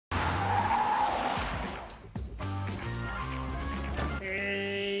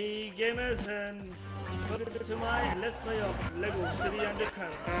gamers, and welcome to my Let's Play of Lego City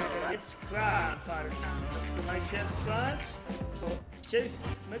Undercover. It's crime fighter time. Like, share, subscribe, or Chase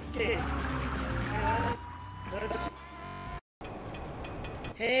McGee.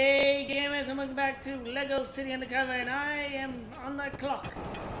 Hey gamers, and welcome back to Lego City Undercover, and I am on the clock,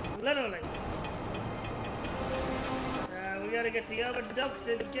 literally. We gotta get the other ducks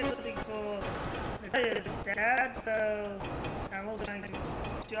and get something for the dad, so I'm also trying to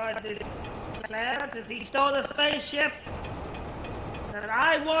judge this Cloud since he stole the spaceship that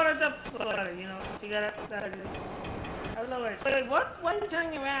I wanted to, you know, figure out that. I don't know where it's. Wait, what? What are you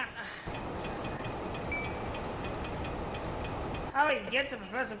talking about? How he get to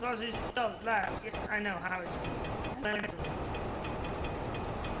Professor Cross he stole the lab? Yes, I know how it's.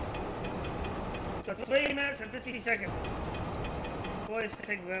 So 3 minutes and 50 seconds. Boys, to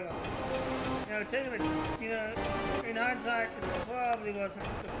take forever. You know, taking it, you know, in hindsight, this probably wasn't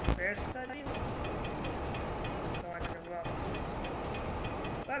the best idea. Going to the rocks.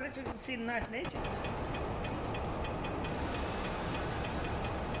 But at least we can see the nice nature.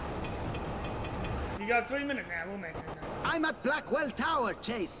 You got 3 minutes now, we'll make it. I'm at Blackwell Tower,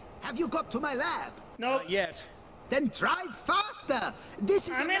 Chase. Have you got to my lab? No. Not yet. Then drive faster! This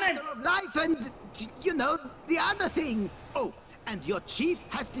is a matter of life and, you know, the other thing. Oh, and your chief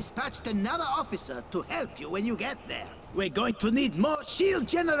has dispatched another officer to help you when you get there. We're going to need more shield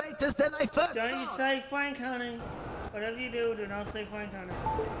generators than I first Don't you thought. say Frank, honey. Whatever you do not say Frank, honey.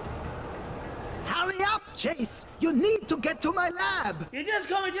 Hurry up, Chase! You need to get to my lab! You just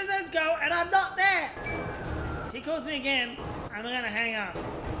called me 2 seconds ago, and I'm not there! If he calls me again, I'm gonna hang up.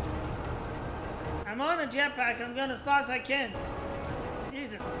 I'm on a jetpack, I'm going as fast as I can.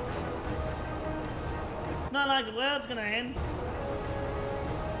 Jesus. It's not like the world's gonna end.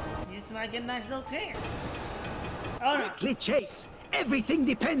 You just might get a nice little tan. Oh no. Quickly, Chase! Everything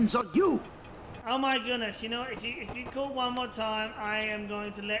depends on you! Oh my goodness, you know, if you call one more time, I am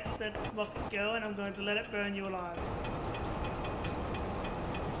going to let that rocket go and I'm going to let it burn you alive.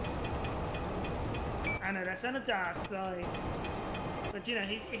 I know, that sounded dark, sorry. But you know,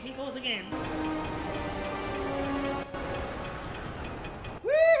 if he calls again.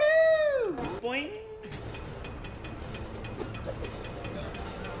 Woohoo! Boing!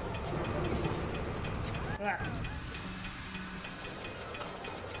 Right.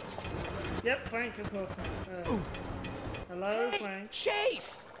 Yep, Frank, of course. Hello, Hey, Frank.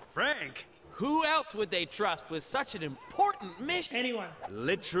 Chase! Frank? Who else would they trust with such an important mission? Anyone.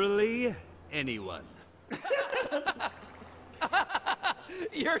 Literally anyone.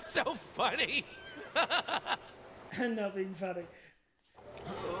 You're so funny. I'm not being funny.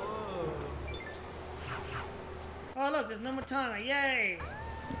 Oh look, there's no more timer, yay!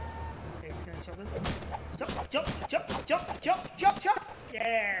 Okay, he's gonna chop this. Chop, chop, chop, chop, chop, chop, chop!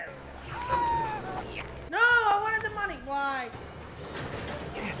 Yeah! No, I wanted the money, why?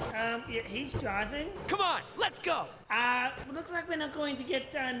 Yeah, he's driving. Come on, let's go. Looks like we're not going to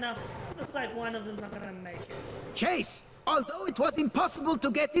get enough. Looks like one of them's not gonna make it. Chase, although it was impossible to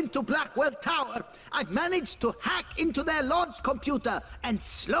get into Blackwell Tower, I've managed to hack into their launch computer and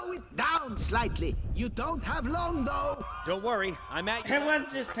slow it down slightly. You don't have long, though. Don't worry, I'm at you.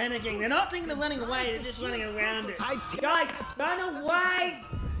 Everyone's just panicking. They're not thinking of running away, they're just running around it. Prototypes here. Guys, run away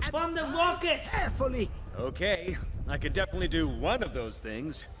from the rocket! Carefully. Okay, I could definitely do one of those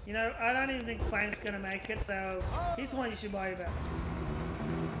things. You know, I don't even think Frank's gonna make it, so he's the one you should worry about.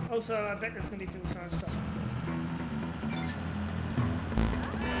 Also, I bet there's gonna be people trying to stop us.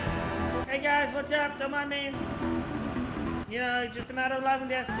 Hey guys, what's up? Don't mind me. You know, it's just a matter of life and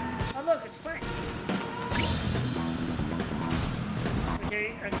death. Oh look, it's Frank.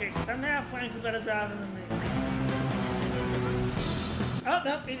 Okay, somehow Frank's a better driver than me. Oh,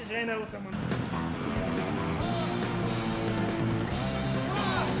 no, he just ran over someone.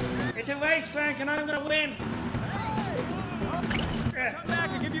 It's a race, Frank, and I'm gonna win. Come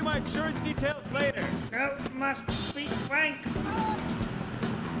back and give you my insurance details later. No, must beat Frank.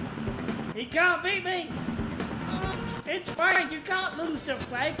 He can't beat me. It's Frank, you can't lose to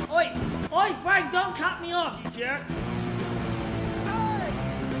Frank. Oi, oi, Frank, don't cut me off, you jerk.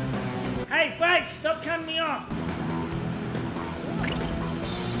 Hey, Frank, stop cutting me off.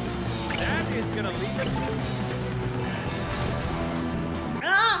 That is gonna leave it.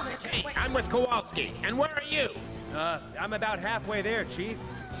 Ah! Hey, I'm with Kowalski, and where are you? I'm about halfway there, Chief.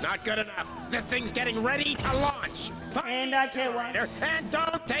 Not good enough. This thing's getting ready to launch. Find And the I tell you what. accelerator, and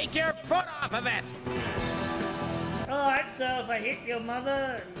don't take your foot off of it. Alright, so if I hit your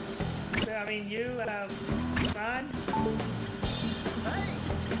mother, you, fine.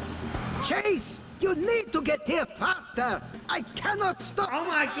 Chase, You need to get here faster! I cannot stop! Oh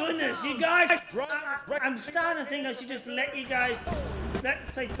my goodness, you guys! I'm starting to think I should just let you guys,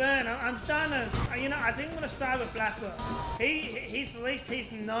 let's say burn. I'm starting to, you know, I think I'm gonna start with Blackwell. He's at least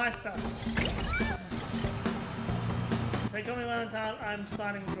he's nicer. They call me one time. I'm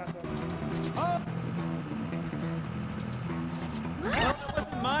starting with Blackwell. Oh. That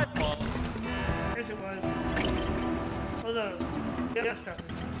wasn't my fault. Yes, it was. Although, the other stuff.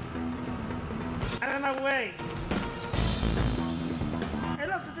 Out of my way. Hey,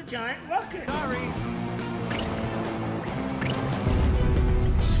 look, it's a giant rocket. Sorry.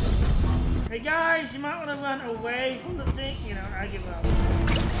 Hey guys, you might want to run away from the thing. You know, I give up.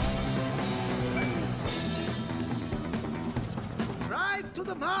 Drive to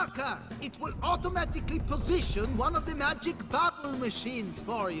the marker. It will automatically position one of the magic bubble machines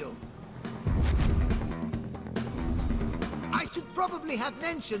for you. I should probably have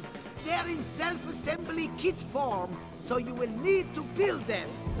mentioned they're in self-assembly kit form, so you will need to build them.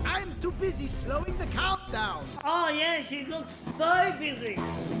 I'm too busy slowing the countdown. Oh yeah, she looks so busy.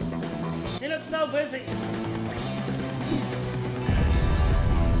 She looks so busy.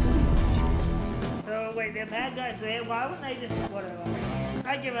 So wait, the bad guys there. Why wouldn't they just whatever?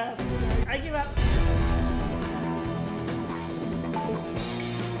 I give up. I give up.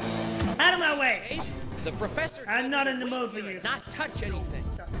 Out of my way. Ace, the professor. I'm not in the mood for you. Not touch anything.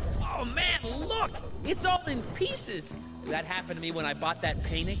 Oh man, look! It's all in pieces. That happened to me when I bought that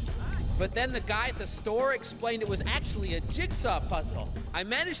painting. But then the guy at the store explained it was actually a jigsaw puzzle. I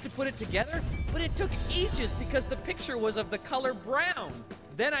managed to put it together, but it took ages because the picture was of the color brown.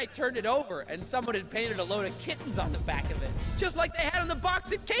 Then I turned it over and someone had painted a load of kittens on the back of it, just like they had on the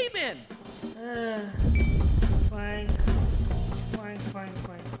box it came in. Fine.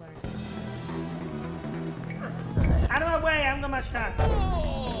 Out of my way, I haven't got much time.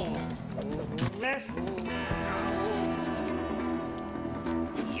 Oh! Left.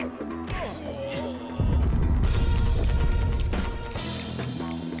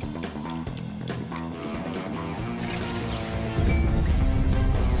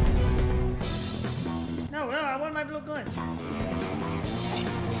 No, I want my blue gun.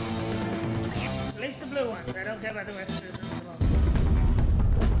 At least the blue ones. I don't care about the rest of them.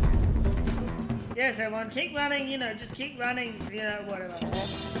 Yes, everyone, keep running, you know, just keep running, you know, whatever.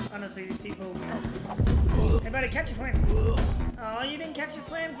 Honestly, these people... Hey, buddy, catch your friend. Oh, you didn't catch your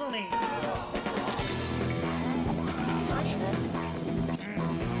friend for me.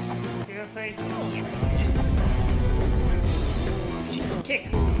 Seriously?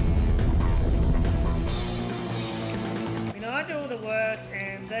 Kick. You know, I do all the work,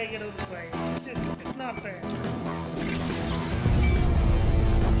 and they get all the praise. It's not fair.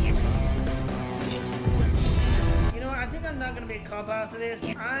 You know what, I think I'm not going to be a cop after this.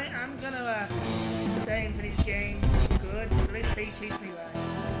 I'm going to stay in for this game good. At least he treats me right.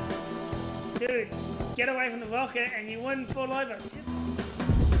 Dude, get away from the rocket and you wouldn't fall over. Just...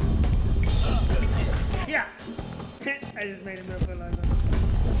 Yeah. I just made him go fall over.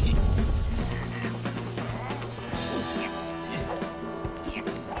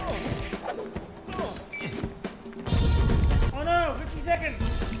 Oh no, 50 seconds.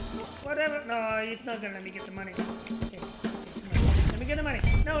 Whatever. No, he's not gonna let me get the money. Okay. Let me get the money.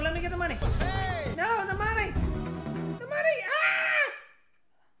 No, let me get the money. Hey! No, the money. The money. Ah!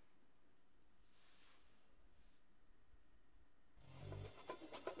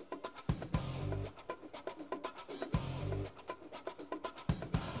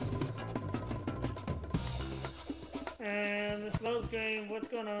 And the slow screen. What's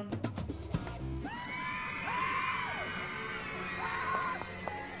going on?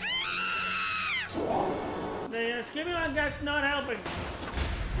 The screaming like that's not helping.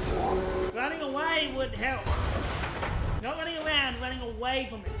 Running away would help. Not running around, running away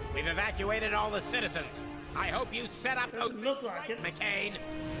from it. We've evacuated all the citizens. I hope you set up those Doesn't look things like right, it. McCain.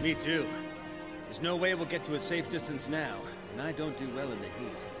 Me too. There's no way we'll get to a safe distance now, and I don't do well in the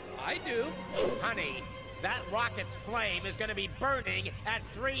heat. I do. Honey, that rocket's flame is going to be burning at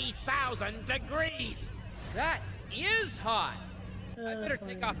 3,000 degrees. That is hot. I better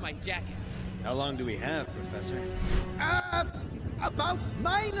take off my jacket. How long do we have, Professor? About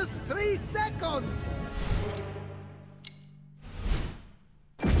 -3 seconds.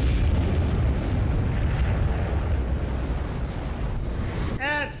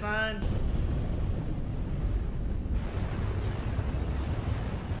 That's fine.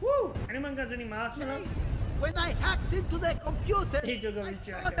 Woo! Anyone got any marshmallows? Yes, when I hacked into their computers, He took off I his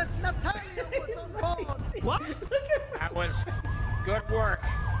saw jacket. that Natalia was on board. What? Look at That was good work.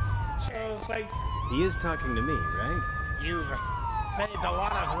 Oh, fake. He is talking to me, right? You've saved a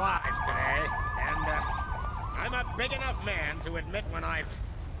lot of lives today, and I'm a big enough man to admit when I've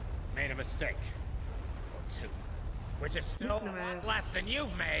made a mistake. Or two. Which is still a lot less than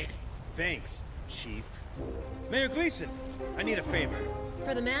you've made. Thanks, Chief. Mayor Gleason, I need a favor.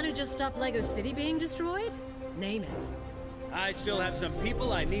 For the man who just stopped Lego City being destroyed? Name it. I still have some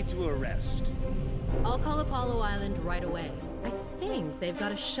people I need to arrest. I'll call Apollo Island right away. I think they've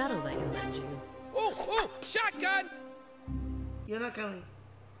got a shuttle they can lend you. Oh, oh, shotgun! You're not coming.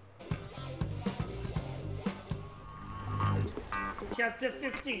 Chapter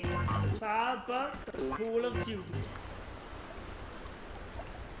 15. Far but the Pool of Duty.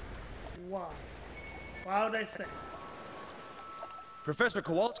 Why? Why would I say it? Professor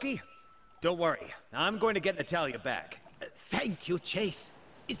Kowalski? Don't worry, I'm going to get Natalia back. Thank you, Chase.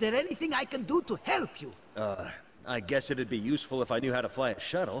 Is there anything I can do to help you? I guess it'd be useful if I knew how to fly a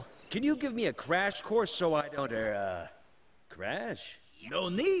shuttle. Can you give me a crash course so I don't, crash? No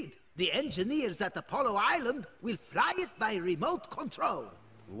need. The engineers at Apollo Island will fly it by remote control.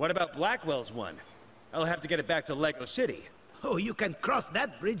 What about Blackwell's one? I'll have to get it back to Lego City. Oh, you can cross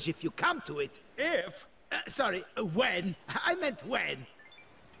that bridge if you come to it. If? Sorry, when? I meant when.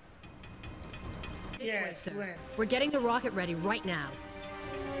 This way, Yes, sir. when? We're getting the rocket ready right now.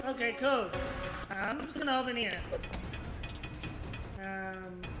 Okay, cool. I'm just gonna open here.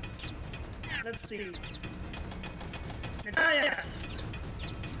 Let's see. Natalia!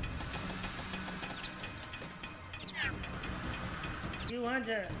 You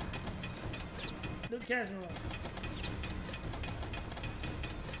Hunter. Luke Cashmore.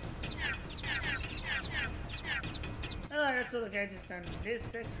 Oh, that's all the characters done in this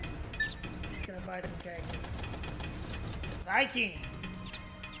section. Just gonna buy some characters. Viking!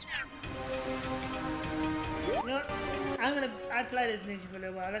 You know what? I played as Ninja for a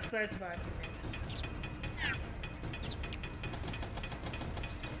little while. Let's play as Viking next.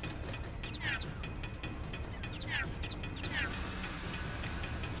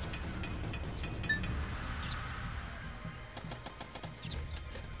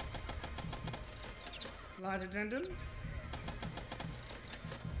 Large addendum.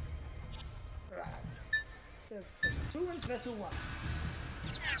 Right. That's special 2 and special 1.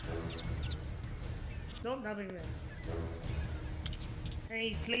 Nope, nothing there.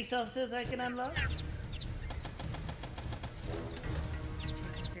 Any police officers I can unlock?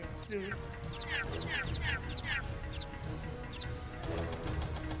 Suits.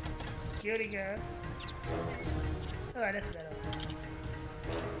 Security guard. Alright, that's better.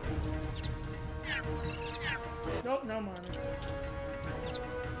 Nope, no money.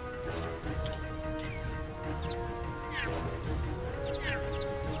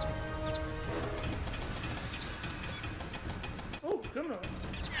 Oh, criminal.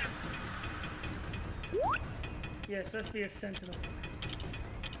 Yes, let's be a sentinel.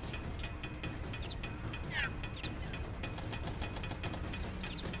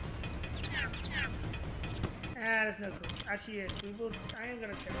 That's no cool. Actually, yes, I am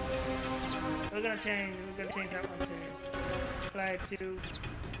gonna change. We're gonna change that one too. Flag 2.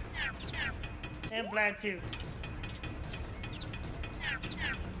 And flag 2.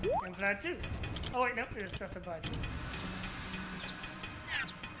 And flag 2. Oh wait, nope, there's stuff to buy.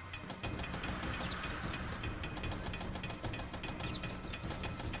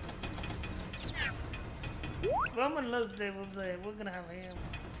 Well, I'm gonna load there. We're gonna have him.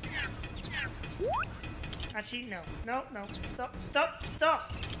 Actually, no. No, no. Stop, stop,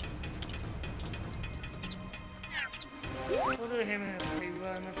 stop! We'll do him in a free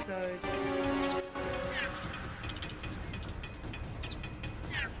run episode.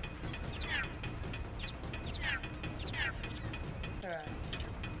 Alright.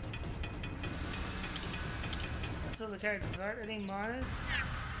 That's all the characters, right? Any minors?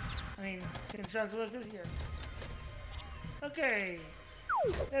 I mean, construction workers? Yeah. Okay.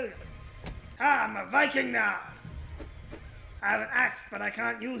 There we go. Ah, I'm a Viking now! I have an axe, but I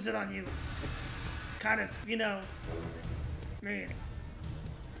can't use it on you. It's kind of, you know, mean.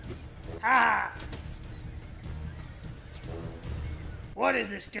 Ah! What is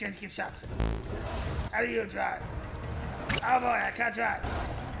this chicken shop? How do you drive? Oh boy, I can't drive.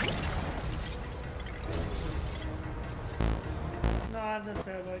 No, I have the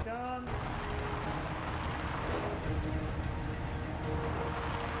turbo done.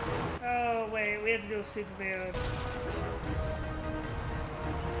 Oh wait, we have to do a super build.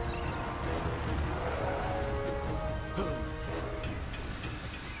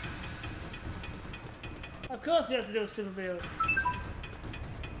 Of course we have to do a super build.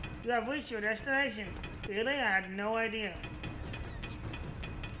 You have reached your destination. Really? I had no idea.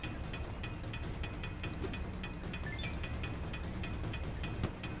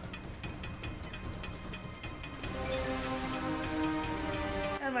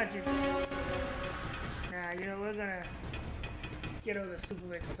 much it. Nah, you know, we're gonna get all the super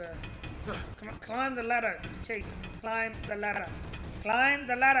mix first. Come on, climb the ladder. Chase, climb the ladder. Climb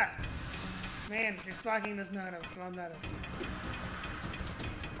the ladder. Man, this sparking does not have climb ladder.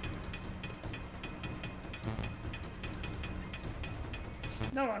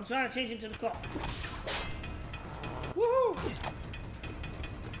 No, I'm trying to change into the car. Woohoo!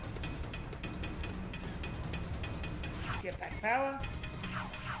 Jetpack power.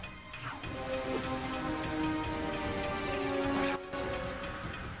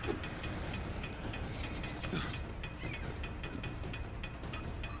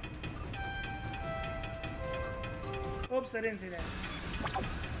 Oops, I didn't see that.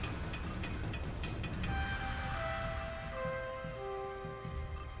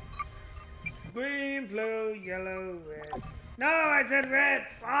 Green, blue, yellow, red. No, I said red.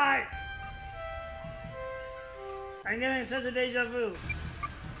 Why? I'm getting such a deja vu.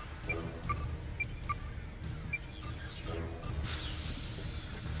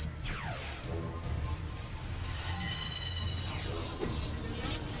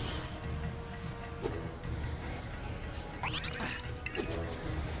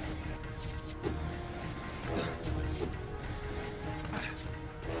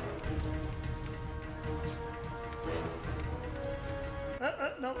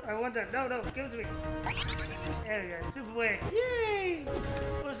 No, I want that. No, give it to me. There we go. Super way. Yay!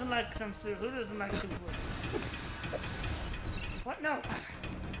 Who doesn't like some soup? Who doesn't like super way? What? No.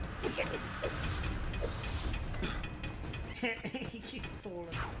 He keeps falling.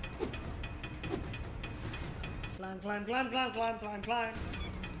 Climb.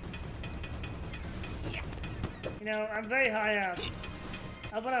 You know, I'm very high up.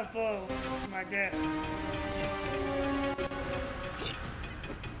 How about I fall to my death?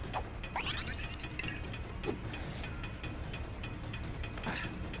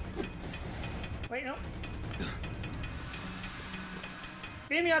 Wait, no.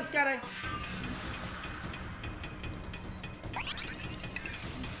 Beam me up, Scotty.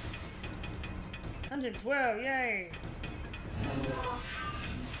 $112, yay.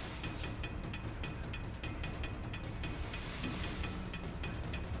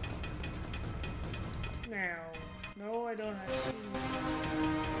 Now, no, I don't have to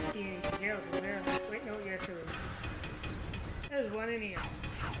see anything else in there. Wait, no, yes, there is. There's one in here.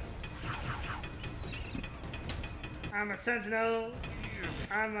 I'm a sentinel.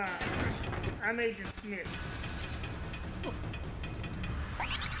 I'm Agent Smith.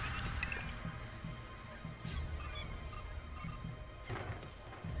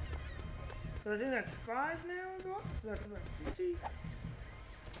 So I think that's 5 now, so that's about 50.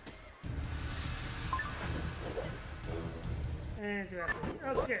 And it's about 50.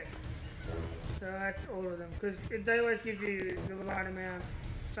 Okay. So that's all of them, because they always give you the right amount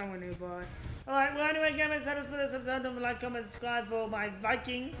somewhere nearby. Alright, well anyway gamers, that is for this episode. Don't like, comment, subscribe for my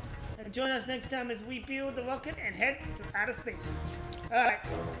Viking. And join us next time as we build the rocket and head to outer space. Alright,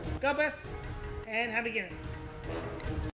 God bless and happy gaming.